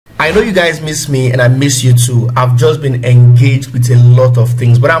I know you guys miss me and I miss you too. I've just been engaged with a lot of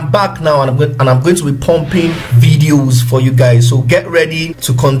things, but I'm back now and I'm going to be pumping videos for you guys. So get ready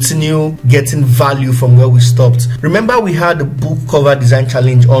to continue getting value from where we stopped. Remember, we had the book cover design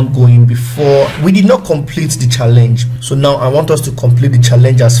challenge ongoing before. We did not complete the challenge. So now I want us to complete the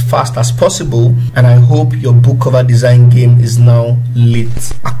challenge as fast as possible, and I hope your book cover design game is now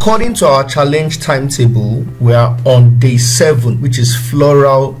lit. According to our challenge timetable, we are on day 7, which is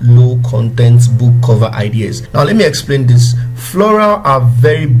floral low content book cover ideas. Now let me explain this. Floral are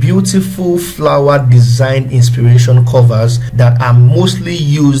very beautiful flower design inspiration covers that are mostly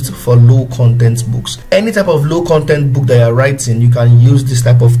used for low content books. Any type of low content book that you're writing, you can use this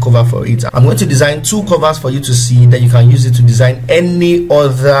type of cover for it. I'm going to design 2 covers for you to see, that you can use it to design any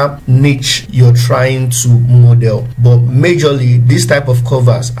other niche you're trying to model, but majorly these type of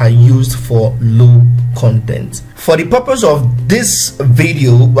covers are used for low content. For the purpose of this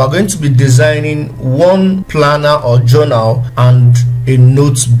video, we are going to be designing one planner or journal and a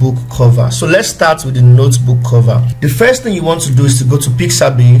notebook cover. So let's start with the notebook cover. The first thing you want to do is to go to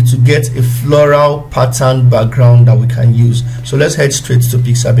Pixabay to get a floral pattern background that we can use. So let's head straight to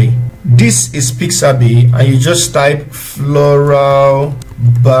Pixabay. This is Pixabay, and you just type floral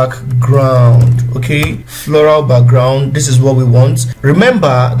background. Okay, floral background. This is what we want.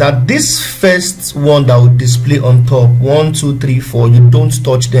 Remember that this first one that will display on top, 1 2 3 4, you don't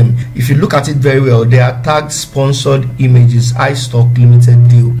touch them. If you look at it very well, they are tagged sponsored images, iStock limited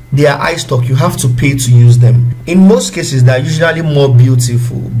deal. They are iStock, you have to pay to use them. In most cases they are usually more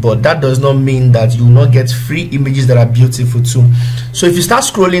beautiful, but that does not mean that you will not get free images that are beautiful too. So if you start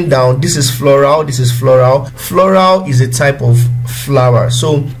scrolling down, this is floral, this is floral. Floral is a type of flower.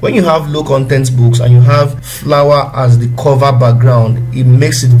 So when you have low content books and you have flower as the cover background, it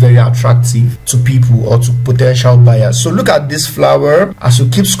makes it very attractive to people or to potential buyers. So look at this flower. As you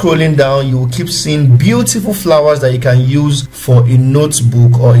keep scrolling down, you will keep seeing beautiful flowers that you can use for a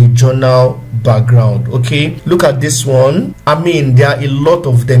notebook or a journal background. Okay, look at this one. I mean, there are a lot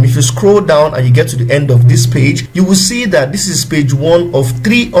of them. If you scroll down and you get to the end of this page, you will see that this is page 1 of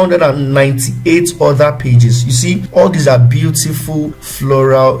 398 other pages. You see, all these are beautiful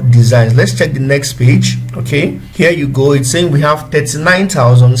floral designs. Let's check the next page. Okay, here you go. It's saying we have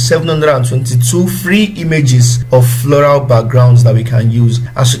 39,722 free images of floral backgrounds that we can use.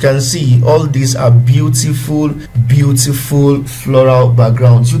 As you can see, all these are beautiful floral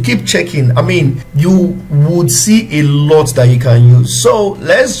backgrounds. You keep checking. I mean, you would see a lot that you can use. So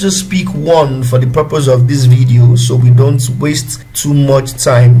let's just pick one for the purpose of this video, so we don't waste too much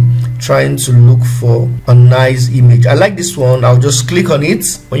time trying to look for a nice image. I like this one. I'll just click on it.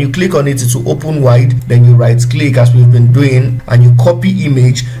 When you click on it, it will open wide. Then you right click, as we've been doing, and you copy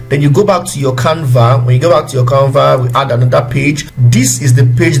image. Then you go back to your Canva. When you go back to your Canva, we add another page. This is the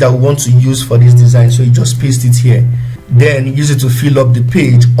page that we want to use for this design, so you just paste it here. Then use it to fill up the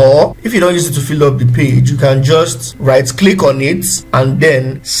page, or if you don't use it to fill up the page, you can just right click on it and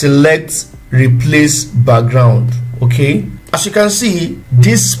then select replace background. Okay, as you can see,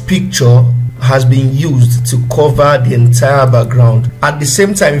 this picture has been used to cover the entire background. At the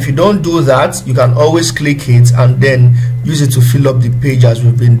same time, if you don't do that, you can always click it and then use it to fill up the page, as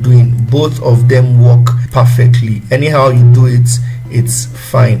we've been doing. Both of them work perfectly. Anyhow you do it, it's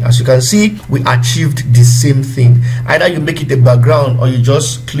fine. As you can see, we achieved the same thing. Either you make it a background or you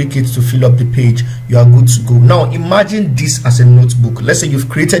just click it to fill up the page, you are good to go. Now imagine this as a notebook. Let's say you've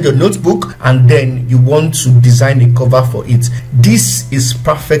created your notebook and then you want to design a cover for it. This is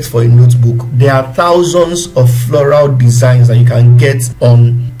perfect for a notebook. There are thousands of floral designs that you can get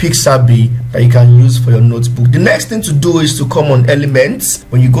on Pixabay that you can use for your notebook. The next thing to do is to come on Elements.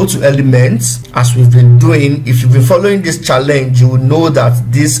 When you go to Elements, as we've been doing, if you've been following this challenge, you will know that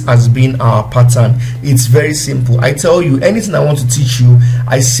this has been our pattern. It's very simple. I tell you, anything I want to teach you,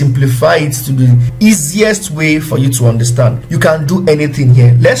 I simplify it to the easiest way for you to understand. You can do anything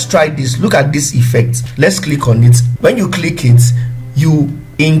here. Let's try this. Look at this effect. Let's click on it. When you click it, you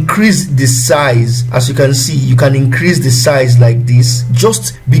increase the size. As you can see, you can increase the size like this.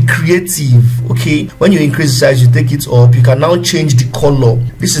 Just be creative. Okay, when you increase the size, you take it up. You can now change the color.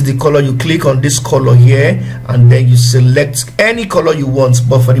 This is the color. You click on this color here and then you select any color you want,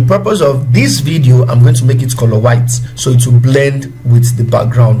 but for the purpose of this video, I'm going to make it color white so it will blend with the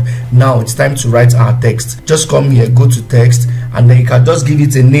background. Now it's time to write our text. Just come here, go to text, and then you can just give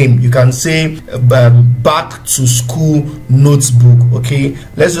it a name. You can say back to school notebook. Okay,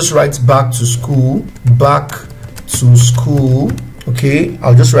 let's just write back to school. Okay,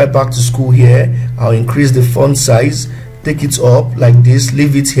 I'll just write back to school here. I'll increase the font size, take it up like this,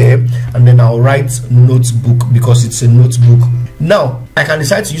 leave it here, and then I'll write notebook because it's a notebook. Now I can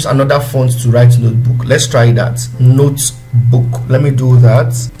decide to use another font to write notebook. Let's try that. Notebook. Let me do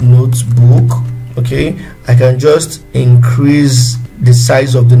that. Notebook. Okay, I can just increase the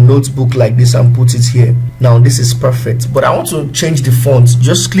size of the notebook like this and put it here. Now this is perfect, but I want to change the font.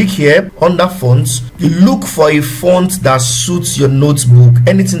 Just click here under fonts. You look for a font that suits your notebook.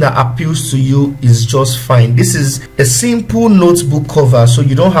 Anything that appeals to you is just fine. This is a simple notebook cover, so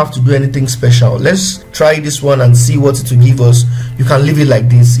you don't have to do anything special. Let's try this one and see what it will give us. You can leave it like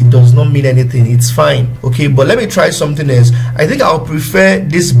this. It does not mean anything. It's fine. Okay, but let me try something else. I think I'll prefer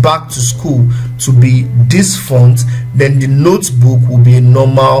this back to school to be this font, then the notebook will be a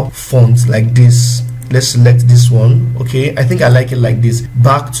normal font like this. Let's select this one. Okay, I think I like it like this.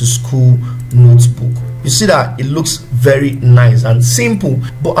 Back to school notebook. You see that it looks very nice and simple.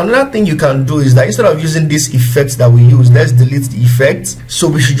 But another thing you can do is that instead of using this effect that we use, let's delete the effect. So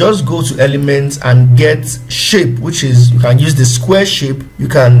we should just go to elements and get shape, which is, you can use the square shape. You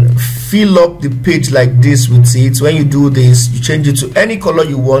can fill up the page like this with it. When you do this, you change it to any color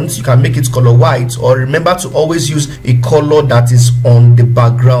you want. You can make it color white, or remember to always use a color that is on the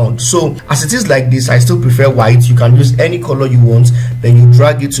background. So as it is like this, I still prefer white. You can use any color you want, then you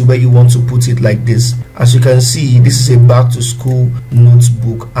drag it to where you want to put it like this. As you can see, this is a back to school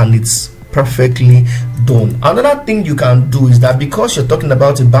notebook and it's perfectly done. Another thing you can do is that because you're talking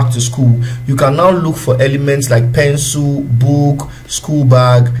about a back to school, you can now look for elements like pencil, book, school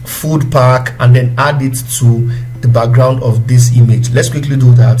bag, food pack, and then add it to the background of this image. Let's quickly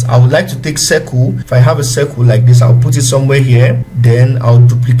do that. I would like to take circle. If I have a circle like this, I'll put it somewhere here, then I'll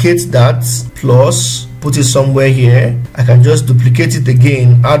duplicate that, plus put it somewhere here. I can just duplicate it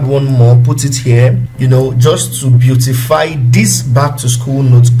again, add one more, put it here, you know, just to beautify this back to school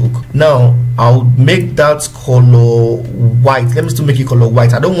notebook. Now I'll make that color white. Let me still make it color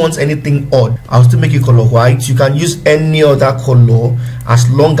white. I don't want anything odd. I'll still make it color white. You can use any other color as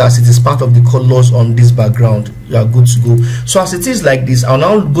long as it is part of the colors on this background. You are good to go. So as it is like this, I'll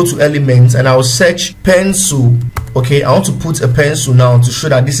now go to elements and I'll search pencil. Okay, I want to put a pencil now to show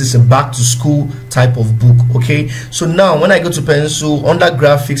that this is a back to school type of book. Okay, so now when I go to pencil, under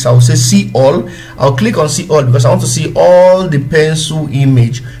graphics, I'll say see all. I'll click on see all because I want to see all the pencil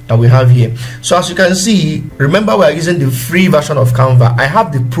image that we have here. So as you can see, remember we are using the free version of Canva. I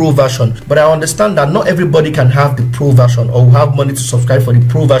have the pro version, but I understand that not everybody can have the pro version or have money to subscribe for the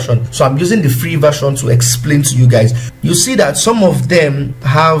pro version. So I'm using the free version to explain to you guys. You see that some of them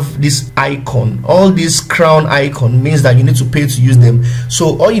have this icon. All this crown icon means that you need to pay to use them.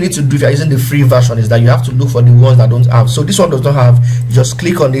 So all you need to do if you're using the free version is that you have to look for the ones that don't have. So this one does not have. You just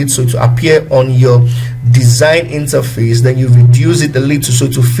click on it so to appear on your design interface, then you reduce it a little so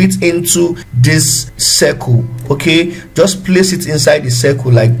to fit into this circle. Okay, just place it inside the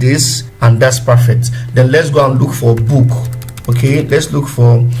circle like this, and that's perfect. Then let's go and look for book. Okay, let's look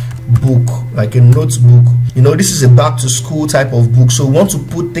for book, like a notebook. You know, this is a back to school type of book, so we want to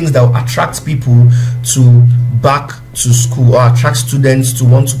put things that will attract people to back to school or attract students to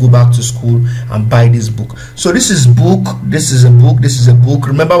want to go back to school and buy this book. So this is book, this is a book, this is a book.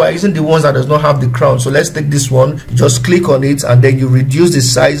 Remember, we're using the ones that does not have the crown. So let's take this one, just click on it, and then you reduce the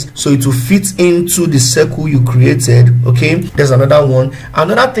size so it will fit into the circle you created. Okay, there's another one.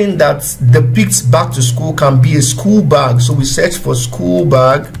 Another thing that depicts back to school can be a school bag. So we search for school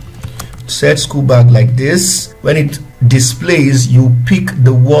bag, search school bag like this. When it displays, you pick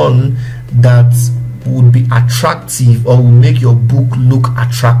the one that would be attractive or will make your book look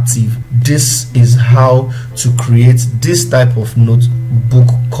attractive. This is how to create this type of notebook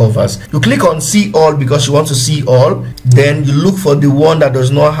covers. You click on see all because you want to see all, then you look for the one that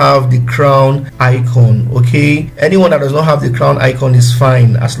does not have the crown icon. Okay, anyone that does not have the crown icon is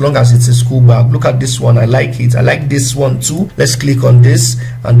fine as long as it's a school bag. Look at this one, I like it. I like this one too. Let's click on this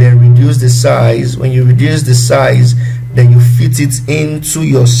and then reduce the size. When you reduce the size, then you fit it into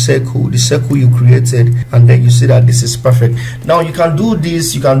your circle, the circle you created, and then you see that this is perfect. Now you can do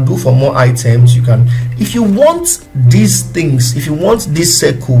this, you can do for more items. You can, if you want these things, if you want this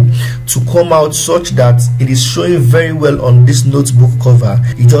circle to come out such that it is showing very well on this notebook cover,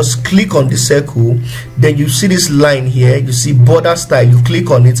 you just click on the circle, then you see this line here, you see border style, you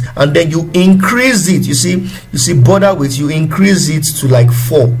click on it and then you increase it. You see border width, you increase it to like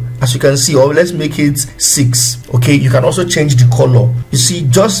 4, as you can see, or let's make it 6. Okay, you can also change the color. You see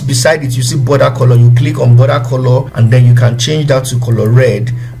just beside it, you see border color, you click on border color and then you can change that to color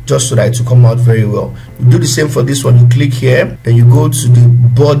red just so that it will come out very well. You do the same for this one. You click here, then you go to the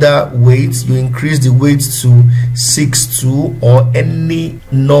border weight, you increase the weight to 62 or any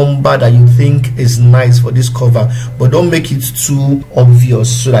number that you think is nice for this cover, but don't make it too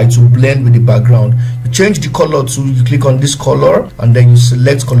obvious so that it will blend with the background. You change the color to, you click on this color and then you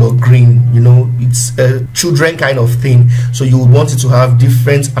select color green. You know, it's a children kind of thing, so you would want it to have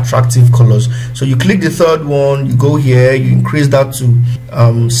different attractive colors. So you click the third one, you go here, you increase that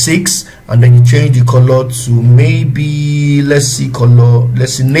to 6, and then you change the color to maybe, let's see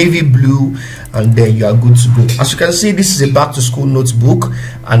navy blue, and then you are good to go. As you can see, this is a back to school notebook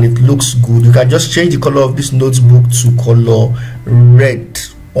and it looks good. You can just change the color of this notebook to color red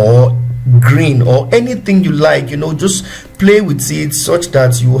or green or anything you like, you know, just play with it such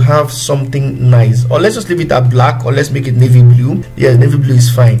that you have something nice. Or let's just leave it at black, or let's make it navy blue. Yeah, navy blue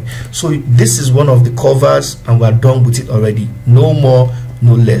is fine. So this is one of the covers and we're done with it already. No more,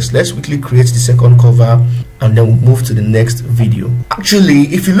 no less. Let's quickly create the second cover and then we'll move to the next video. Actually,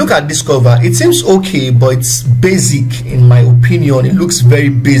 if you look at this cover, it seems okay, but it's basic in my opinion. It looks very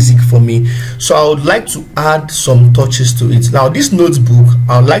basic for me, so I would like to add some touches to it. Now this notebook,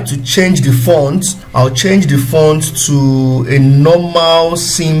 I would like to change the font. I'll change the font to a normal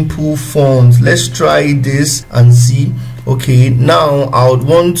simple font. Let's try this and see. Okay, now I would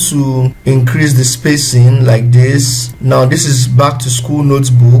want to increase the spacing like this. Now this is back to school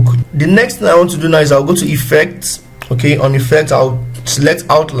notebook. The next thing I want to do now is I'll go to effects. Okay, on effects I'll select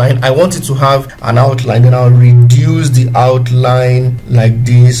outline. I want it to have an outline, then I'll reduce the outline like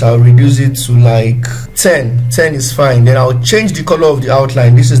this. I'll reduce it to like 10 is fine. Then I'll change the color of the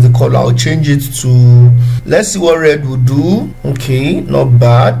outline. This is the color. I'll change it to, let's see what red will do. Okay, not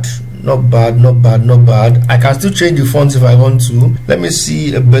bad. Not bad. I can still change the font if I want to. Let me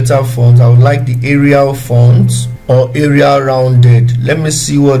see a better font. I would like the Arial font or Arial rounded. Let me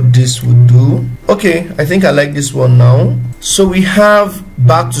see what this would do. Okay, I think I like this one now. So we have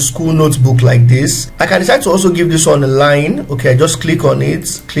back to school notebook like this. I can decide to also give this one a line. Okay, I just click on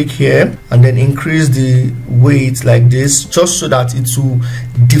it, click here, and then increase the weight like this, just so that it will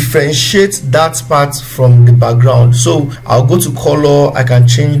differentiate that part from the background. So I'll go to color. I can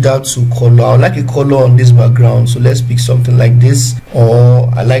change that to color. I like a color on this background, so let's pick something like this, or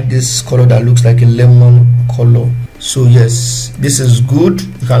I like this color that looks like a lemon color. So yes, this is good.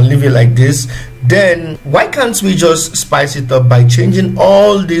 You can leave it like this. Then why can't we just spice it up by changing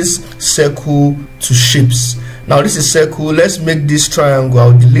all this circle to shapes? Now this is circle. Let's make this triangle.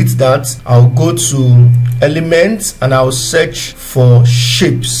 I'll delete that. I'll go to elements and I'll search for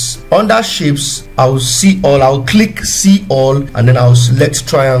shapes. Under shapes, I'll see all. I'll click see all and then I'll select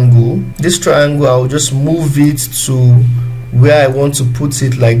triangle. This triangle, I'll just move it to where I want to put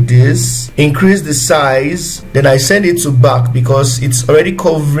it like this. Increase the size, then I send it to back because it's already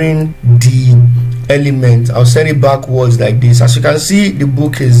covering the element. I'll send it backwards like this. As you can see, the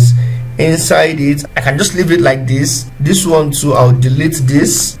book is inside it. I can just leave it like this. This one too, I'll delete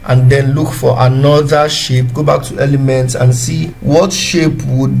this and then look for another shape. Go back to elements and see what shape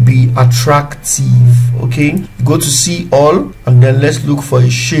would be attractive. Okay, go to see all and then let's look for a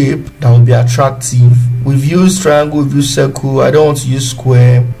shape that will be attractive. We've used triangle, we've used circle. I don't want to use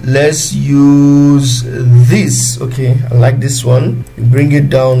square. Let's use this. Okay, I like this one. You bring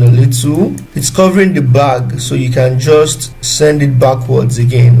it down a little. It's covering the bag, so you can just send it backwards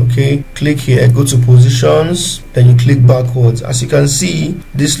again. Okay, click here, go to positions, then you click backwards. As you can see,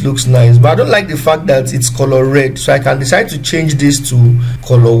 this looks nice, but I don't like the fact that it's color red, so I can decide to change this to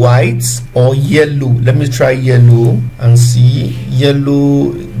color white or yellow. Let me try yellow and see.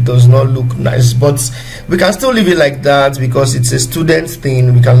 Yellow does not look nice, but we can still leave it like that because it's a student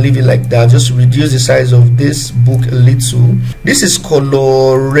thing. We can leave it like that. Just reduce the size of this book a little. This is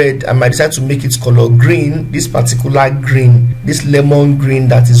color red. I might decide to make it color green. This particular green, this lemon green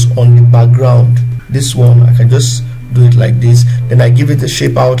that is on the background, this one, I can just do it like this. Then I give it a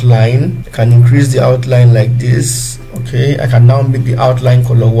shape outline. I can increase the outline like this. Okay, I can now make the outline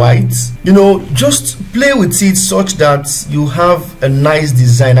color white. You know, just play with it such that you have a nice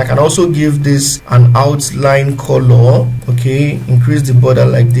design. I can also give this an outline color. Okay, increase the border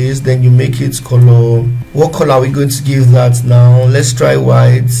like this, then you make it color. What color are we going to give that now? Let's try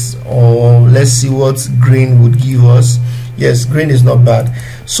white, or let's see what green would give us. Yes, green is not bad.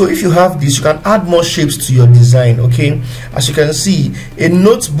 So if you have this, you can add more shapes to your design. Okay, as you can see, a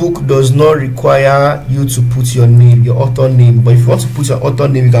notebook does not require you to put your name, your author name, but if you want to put your author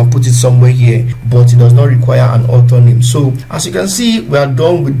name, you can put it somewhere here, but it does not require an author name. So as you can see, we are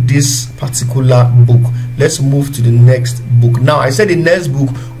done with this particular book. let's move to the next book. Now I said the next book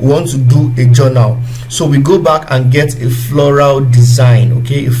we want to do a journal, so we go back and get a floral design,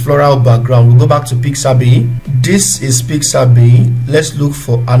 okay, a floral background. We go back to Pixabay. This is Pixabay. Let's look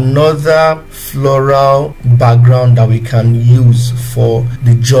for another floral background that we can use for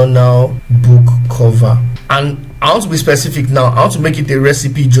the journal book cover. And I want to be specific now. I want to make it a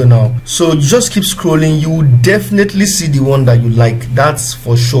recipe journal. So you just keep scrolling. You will definitely see the one that you like. That's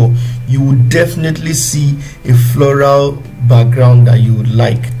for sure. You will definitely see a floral background that you would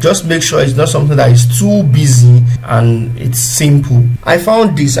like. Just make sure it's not something that is too busy and it's simple. I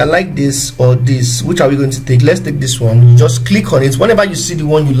found this. I like this or this. Which are we going to take? Let's take this one. You just click on it. Whenever you see the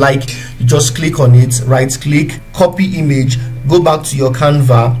one you like, you just click on it, right click, copy image, go back to your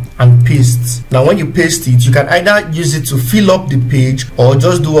Canva and paste. Now when you paste it, you can either use it to fill up the page or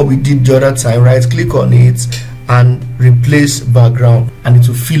just do what we did the other time, right click on it and replace background, and it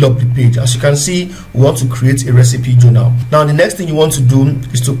will fill up the page. As you can see, we want to create a recipe journal. Now the next thing you want to do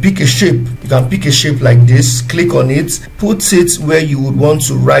is to pick a shape. You can pick a shape like this, click on it, put it where you would want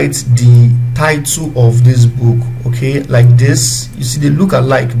to write the title of this book, okay, like this. You see they look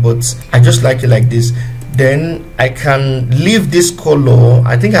alike, but I just like it like this. Then I can leave this color.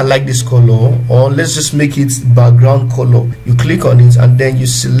 I think I like this color, or let's just make it background color. You click on it and then you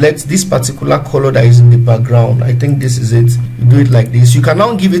select this particular color that is in the background. I think this is it. You do it like this. You can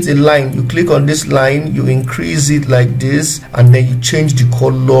now give it a line. You click on this line, you increase it like this, and then you change the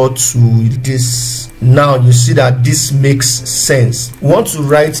color to this. Now you see that this makes sense. We want to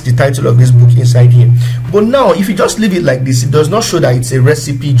write the title of this book inside here, but now if you just leave it like this, it does not show that it's a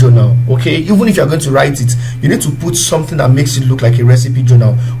recipe journal, okay? Even if you're going to write it, you need to put something that makes it look like a recipe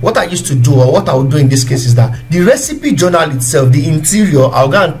journal. What I used to do, or what I would do in this case, is that the recipe journal itself, the interior, I'll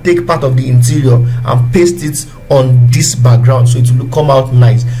go and take part of the interior and paste it on this background so it will come out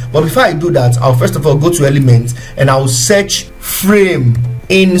nice. But before I do that, I'll first of all go to Elements and I'll search frame.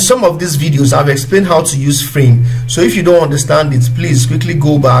 In some of these videos I've explained how to use frame, so if you don't understand it, please quickly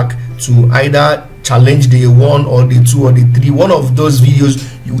go back to either challenge day 1 or day 2 or day 3, one of those videos.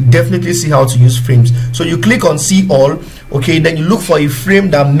 You will definitely see how to use frames. So you click on see all, okay, then you look for a frame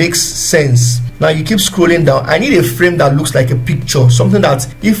that makes sense. Now you keep scrolling down. I need a frame that looks like a picture, something that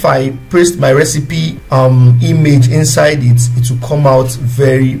if I paste my recipe image inside it, it will come out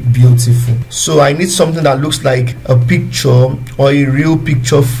very beautiful. So I need something that looks like a picture or a real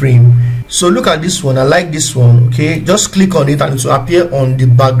picture frame. So look at this one. I like this one, okay? Just click on it and it will appear on the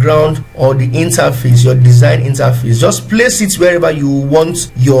background or the interface, your design interface. Just place it wherever you want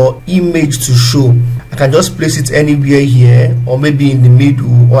your image to show. I can just place it anywhere here, or maybe in the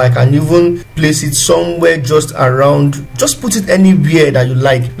middle, or I can even place it somewhere just around. Just put it anywhere that you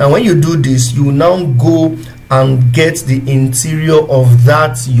like. Now when you do this, you will now go and get the interior of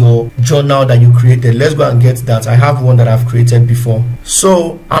that your journal that you created. Let's go and get that. I have one that I've created before,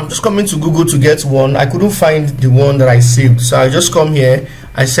 so I'm just coming to Google to get one. I couldn't find the one that I saved, so I just come here,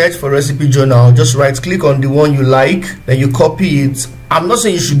 I search for recipe journal, just right click on the one you like, then you copy it. I'm not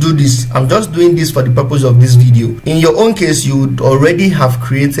saying you should do this, I'm just doing this for the purpose of this video. In your own case, you would already have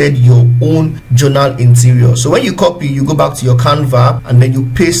created your own journal interior. So when you copy, you go back to your Canva and then you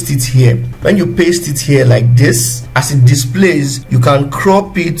paste it here. When you paste it here like this, as it displays, you can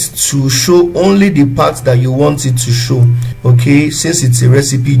crop it to show only the parts that you want it to show, okay? Since it's a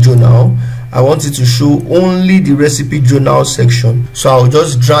recipe journal, I want it to show only the recipe journal section, so I'll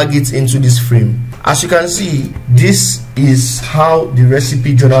just drag it into this frame. As you can see, this is how the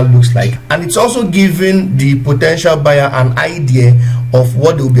recipe journal looks like, and it's also giving the potential buyer an idea of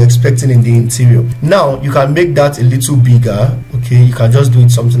what they'll be expecting in the interior. Now you can make that a little bigger, okay? You can just do it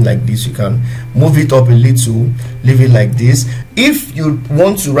something like this. You can move it up a little, leave it like this. If you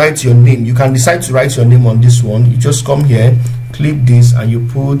want to write your name, you can decide to write your name on this one. You just come here, click this, and you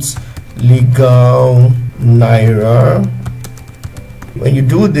put Legal Naira. When you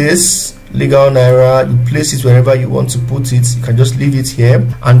do this, Legal Naira, you place it wherever you want to put it. You can just leave it here,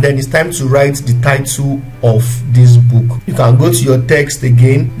 and then it's time to write the title of this book. You can go to your text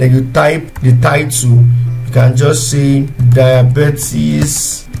again, then you type the title. You can just say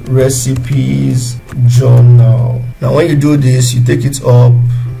Diabetes Recipes Journal. Now when you do this, you take it up,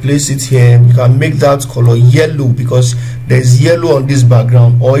 place it here. You can make that color yellow because there's yellow on this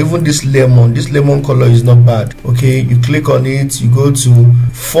background, or even this lemon color is not bad, okay? You click on it, you go to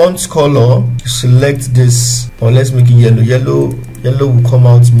font color, you select this, or let's make it yellow will come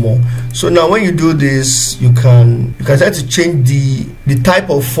out more. So now when you do this, you can try to change the type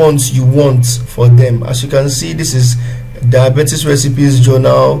of fonts you want for them. As you can see, this is diabetes recipes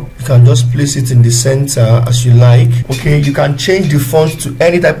journal. You can just place it in the center as you like. Okay, you can change the font to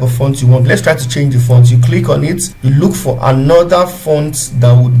any type of font you want. Let's try to change the font. You click on it, you look for another font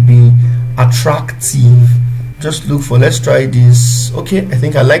that would be attractive. Just look for, let's try this. Okay, I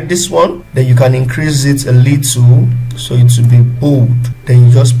think I like this one. Then you can increase it a little so it will be bold. Then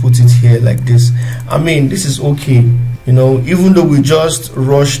you just put it here like this. I mean, this is okay, you know, even though we just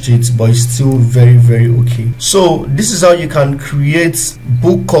rushed it, but it's still very, very okay. So this is how you can create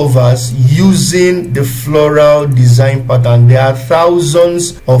book covers using the floral design pattern. There are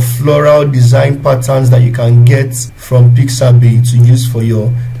thousands of floral design patterns that you can get from Pixabay to use for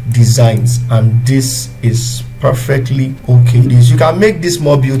your designs, and this is perfectly okay. You can make this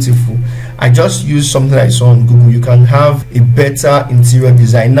more beautiful. I just use something I saw on Google. You can have a better interior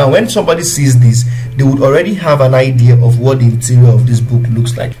design. Now when somebody sees this, they would already have an idea of what the interior of this book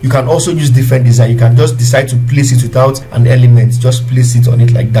looks like. You can also use different design. You can just decide to place it without an element, just place it on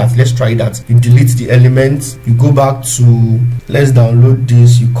it like that. Let's try that. You delete the element, you go back to, let's download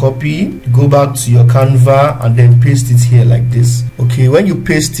this, you copy, you go back to your Canva and then paste it here like this. Okay, when you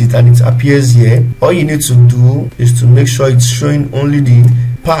paste it and it appears here, all you need to do is to make sure it's showing only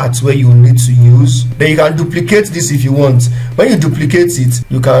the parts where you need to use. Then you can duplicate this if you want. When you duplicate it,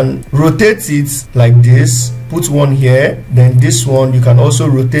 you can rotate it like this, put one here, then this one, you can also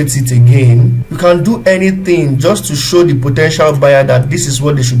rotate it again. You can do anything just to show the potential buyer that this is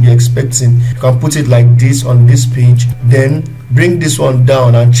what they should be expecting. You can put it like this on this page, then bring this one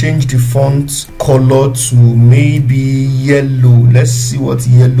down and change the font color to maybe yellow. Let's see what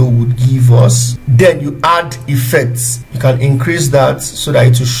yellow would give us. Then you add effects. You can increase that so that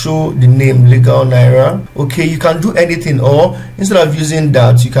it will show the name Legal Naira. Okay, you can do anything, or instead of using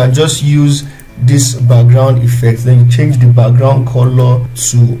that, you can just use this background effect. Then you change the background color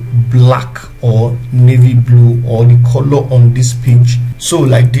to black or navy blue, or the color on this page. So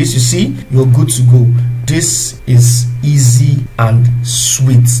like this, you see, you're good to go. This is easy and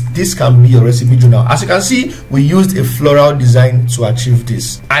sweet. This can be your recipe journal. As you can see, we used a floral design to achieve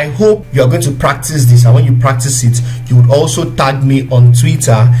this. I hope you are going to practice this, and when you practice it, you would also tag me on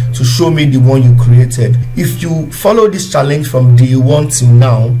Twitter to show me the one you created. If you follow this challenge from day one till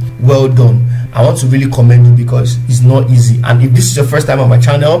now, well done. I want to really commend you because it's not easy. And if this is your first time on my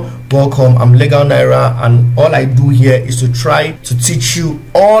channel, welcome. I'm Legal Naira, and all I do here is to try to teach you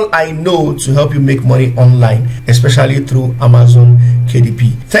all I know to help you make money online, especially through Amazon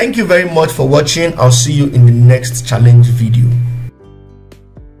KDP. Thank you very much for watching. I'll see you in the next challenge video.